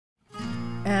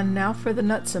And now for the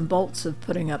nuts and bolts of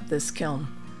putting up this kiln.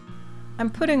 I'm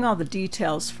putting all the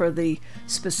details for the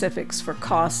specifics for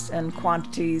costs and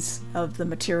quantities of the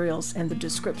materials in the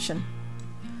description.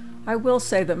 I will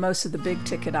say that most of the big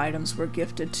ticket items were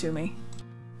gifted to me.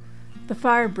 The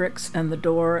fire bricks and the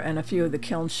door and a few of the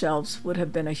kiln shelves would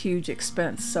have been a huge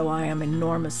expense, so I am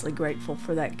enormously grateful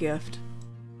for that gift.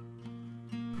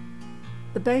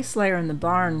 The base layer in the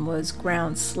barn was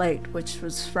ground slate, which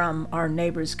was from our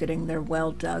neighbors getting their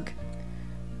well dug.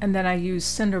 And then I used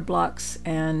cinder blocks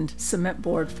and cement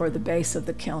board for the base of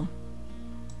the kiln.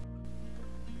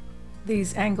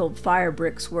 These angled fire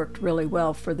bricks worked really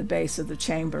well for the base of the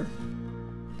chamber.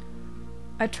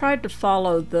 I tried to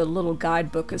follow the little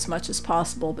guidebook as much as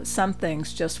possible, but some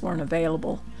things just weren't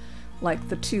available, like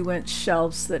the 2-inch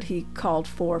shelves that he called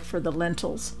for the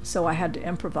lintels, so I had to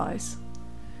improvise.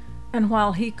 And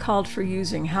while he called for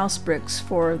using house bricks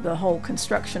for the whole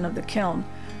construction of the kiln,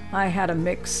 I had a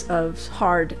mix of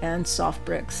hard and soft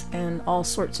bricks in all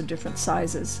sorts of different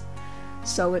sizes,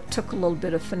 so it took a little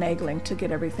bit of finagling to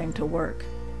get everything to work.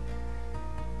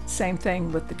 Same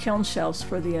thing with the kiln shelves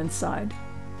for the inside.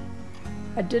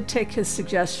 I did take his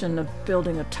suggestion of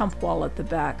building a tump wall at the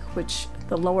back, which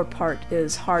the lower part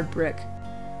is hard brick,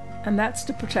 and that's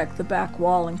to protect the back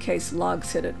wall in case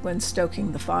logs hit it when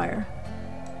stoking the fire.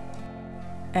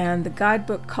 And the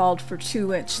guidebook called for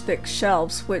 2-inch thick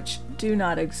shelves, which do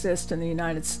not exist in the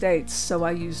United States, so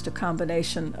I used a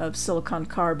combination of silicon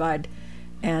carbide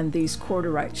and these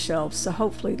cordierite shelves, so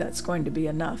hopefully that's going to be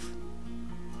enough.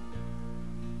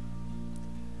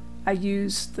 I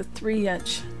used the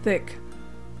 3-inch thick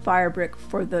fire brick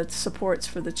for the supports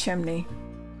for the chimney.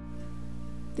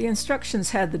 The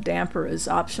instructions had the damper as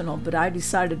optional, but I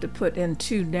decided to put in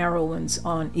 2 narrow ones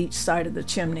on each side of the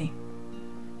chimney.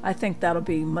 I think that'll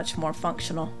be much more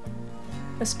functional,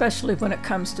 especially when it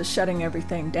comes to shutting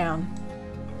everything down.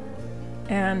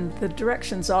 And the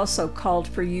directions also called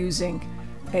for using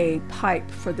a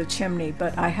pipe for the chimney,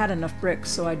 but I had enough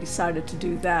bricks, so I decided to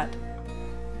do that.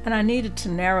 And I needed to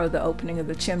narrow the opening of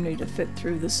the chimney to fit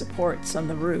through the supports on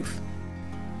the roof.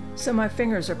 So my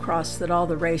fingers are crossed that all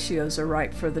the ratios are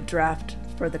right for the draft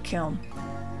for the kiln.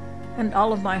 And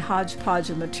all of my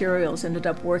hodgepodge of materials ended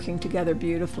up working together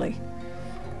beautifully,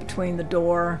 between the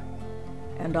door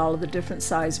and all of the different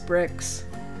size bricks,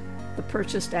 the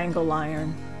purchased angle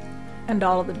iron, and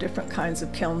all of the different kinds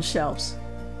of kiln shelves.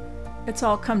 It's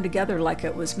all come together like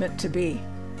it was meant to be.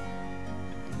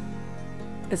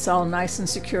 It's all nice and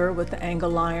secure with the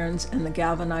angle irons and the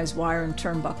galvanized wire and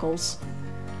turnbuckles.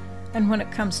 And when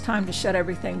it comes time to shut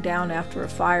everything down after a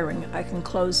firing, I can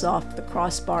close off the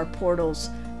crossbar portals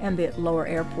and the lower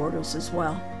air portals as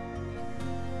well.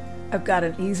 I've got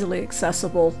an easily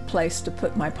accessible place to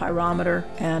put my pyrometer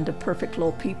and a perfect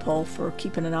little peephole for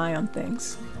keeping an eye on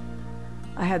things.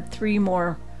 I had 3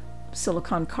 more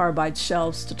silicon carbide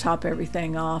shelves to top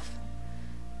everything off,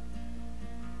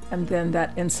 and then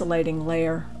that insulating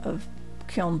layer of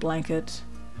kiln blanket,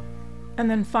 and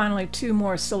then finally 2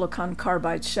 more silicon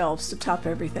carbide shelves to top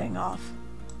everything off.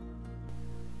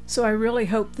 So I really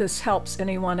hope this helps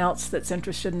anyone else that's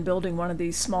interested in building one of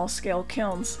these small-scale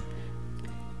kilns.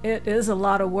 It is a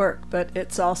lot of work, but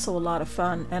it's also a lot of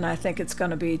fun, and I think it's going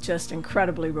to be just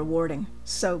incredibly rewarding.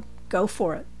 So go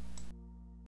for it.